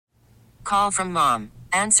Call from mom.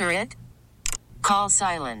 Answer it. Call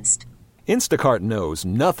silenced. Instacart knows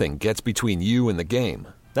nothing gets between you and the game.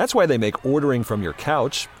 That's why they make ordering from your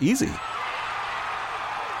couch easy.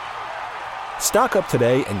 Stock up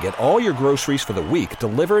today and get all your groceries for the week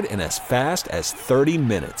delivered in as fast as 30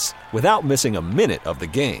 minutes without missing a minute of the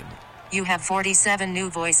game. You have 47 new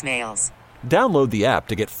voicemails. Download the app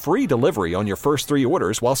to get free delivery on your first 3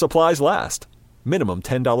 orders while supplies last. Minimum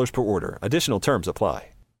 $10 per order. Additional terms apply.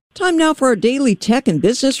 Time now for our daily tech and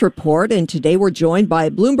business report, and today we're joined by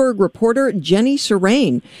Bloomberg reporter Jenny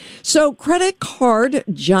Serrane. So credit card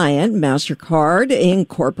giant MasterCard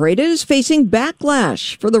Incorporated is facing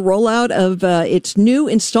backlash for the rollout of its new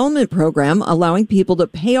installment program, allowing people to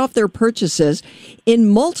pay off their purchases in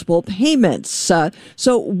multiple payments.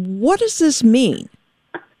 So what does this mean?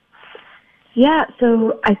 Yeah,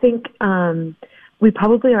 so I think we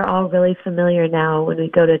probably are all really familiar now when we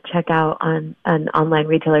go to check out on an online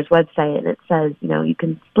retailer's website and it says, you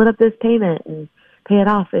can split up this payment and pay it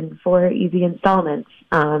off in 4 easy installments.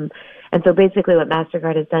 And so basically what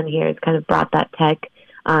MasterCard has done here is kind of brought that tech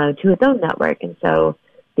to its own network. And so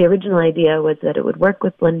the original idea was that it would work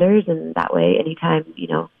with lenders, and that way anytime,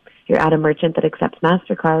 you're at a merchant that accepts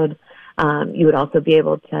MasterCard, you would also be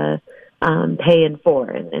able to pay in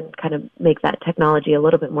 4 and kind of make that technology a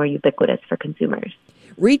little bit more ubiquitous for consumers.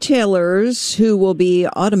 Retailers who will be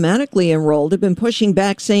automatically enrolled have been pushing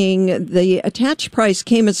back, saying the attached price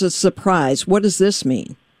came as a surprise. What does this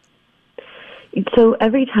mean? So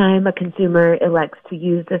every time a consumer elects to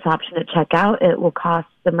use this option at checkout, it will cost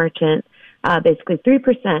the merchant basically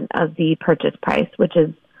 3% of the purchase price, which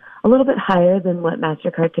is a little bit higher than what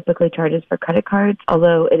MasterCard typically charges for credit cards,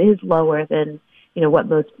 although it is lower than what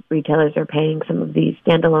most retailers are paying some of these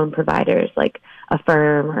standalone providers like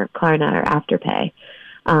Affirm or Klarna or Afterpay.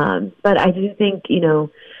 But I do think,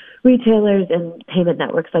 retailers and payment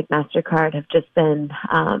networks like MasterCard have just been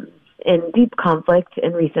in deep conflict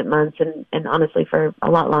in recent months and honestly for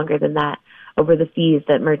a lot longer than that over the fees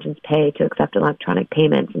that merchants pay to accept electronic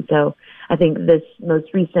payments. And so I think this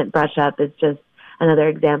most recent brush up is just another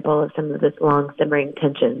example of some of this long simmering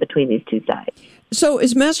tension between these two sides. So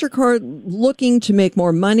is MasterCard looking to make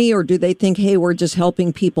more money, or do they think, hey, we're just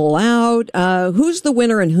helping people out? Who's the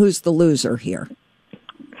winner and who's the loser here?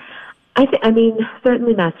 I mean,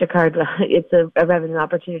 certainly MasterCard, it's a revenue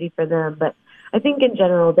opportunity for them, but I think in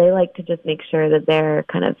general, they like to just make sure that they're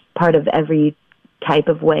kind of part of every type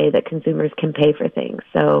of way that consumers can pay for things.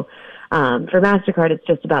 So for MasterCard, it's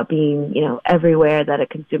just about being, everywhere that a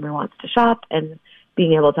consumer wants to shop and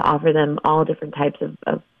being able to offer them all different types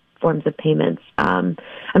of forms of payments.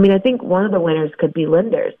 I think one of the winners could be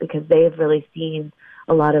lenders because they've really seen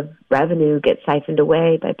a lot of revenue get siphoned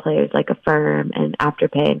away by players like Affirm and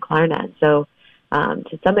Afterpay and Klarna. And so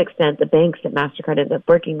to some extent, the banks that MasterCard ends up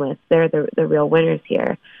working with, they're the real winners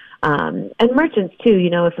here. And merchants too,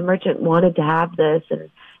 if a merchant wanted to have this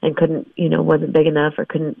and couldn't, wasn't big enough or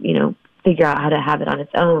couldn't, figure out how to have it on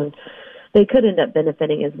its own, they could end up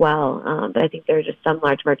benefiting as well. But I think there are just some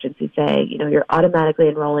large merchants who say, you're automatically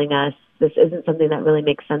enrolling us. This isn't something that really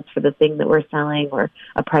makes sense for the thing that we're selling or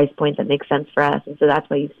a price point that makes sense for us. And so that's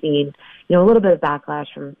why you've seen, a little bit of backlash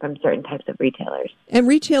from certain types of retailers. And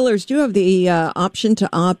retailers do have the option to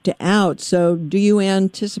opt out. So do you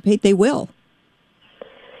anticipate they will?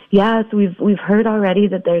 Yes, we've heard already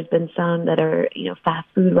that there's been some that are, fast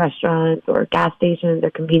food restaurants or gas stations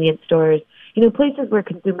or convenience stores, places where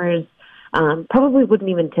consumers probably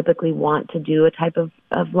wouldn't even typically want to do a type of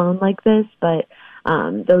loan like this, but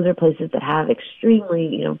those are places that have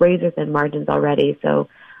extremely, razor thin margins already. So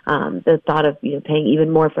the thought of, paying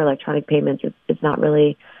even more for electronic payments is not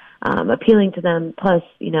really appealing to them. Plus,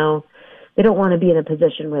 they don't want to be in a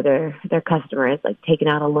position where their customer is like taking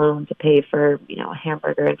out a loan to pay for, a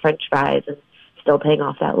hamburger and French fries and still paying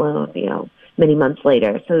off that loan, many months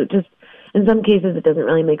later. So just in some cases, it doesn't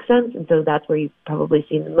really make sense. And so that's where you've probably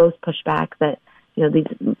seen the most pushback that,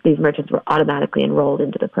 these merchants were automatically enrolled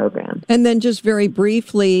into the program. And then just very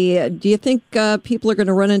briefly, do you think people are going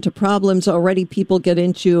to run into problems already? People get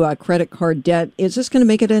into credit card debt. Is this going to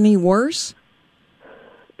make it any worse?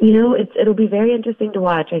 It'll be very interesting to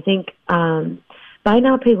watch. I think buy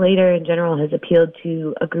now, pay later in general has appealed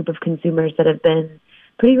to a group of consumers that have been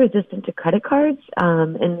pretty resistant to credit cards,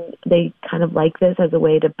 and they kind of like this as a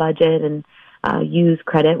way to budget and use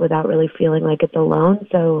credit without really feeling like it's a loan.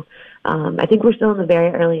 So I think we're still in the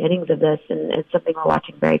very early innings of this, and it's something we're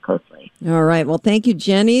watching very closely. All right. Well, thank you,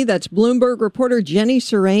 Jenny. That's Bloomberg reporter Jenny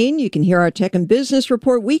Serrane. You can hear our Tech and Business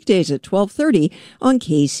Report weekdays at 12:30 on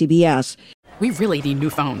KCBS. We really need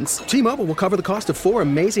new phones. T-Mobile will cover the cost of 4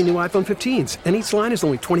 amazing new iPhone 15s, and each line is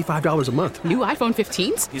only $25 a month. New iPhone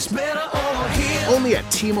 15s? It's better over here. Only at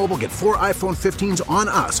T-Mobile, get 4 iPhone 15s on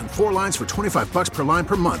us and 4 lines for $25 per line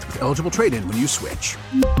per month with eligible trade-in when you switch.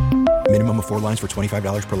 Minimum of 4 lines for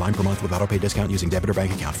 $25 per line per month with autopay discount using debit or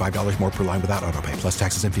bank account. $5 more per line without autopay, plus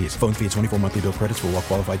taxes and fees. Phone fee at 24 monthly bill credits for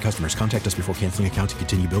well-qualified customers. Contact us before canceling account to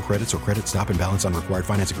continue bill credits or credit stop and balance on required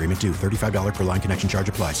finance agreement due. $35 per line connection charge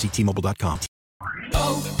applies. See T-Mobile.com.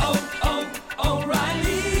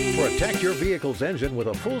 O'Reilly. Protect your vehicle's engine with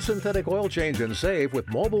a full synthetic oil change and save with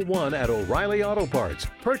Mobil 1 at O'Reilly Auto Parts.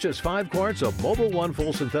 Purchase 5 quarts of Mobil 1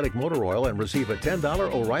 full synthetic motor oil and receive a $10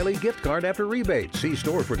 O'Reilly gift card after rebate. See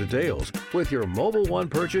store for details. With your Mobil 1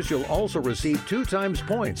 purchase, you'll also receive 2 times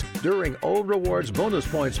points during O Rewards Bonus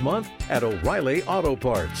Points Month at O'Reilly Auto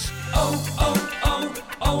Parts.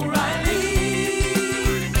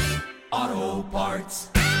 O'Reilly Auto Parts.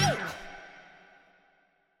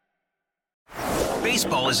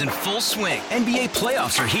 Baseball is in full swing. NBA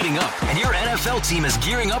playoffs are heating up, and your NFL team is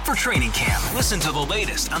gearing up for training camp. Listen to the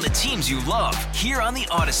latest on the teams you love here on the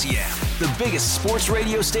Odyssey app. The biggest sports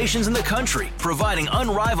radio stations in the country, providing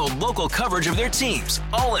unrivaled local coverage of their teams,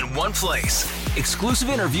 all in one place. Exclusive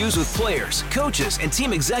interviews with players, coaches, and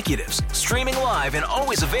team executives, streaming live and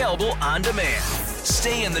always available on demand.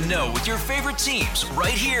 Stay in the know with your favorite teams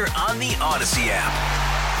right here on the Odyssey app.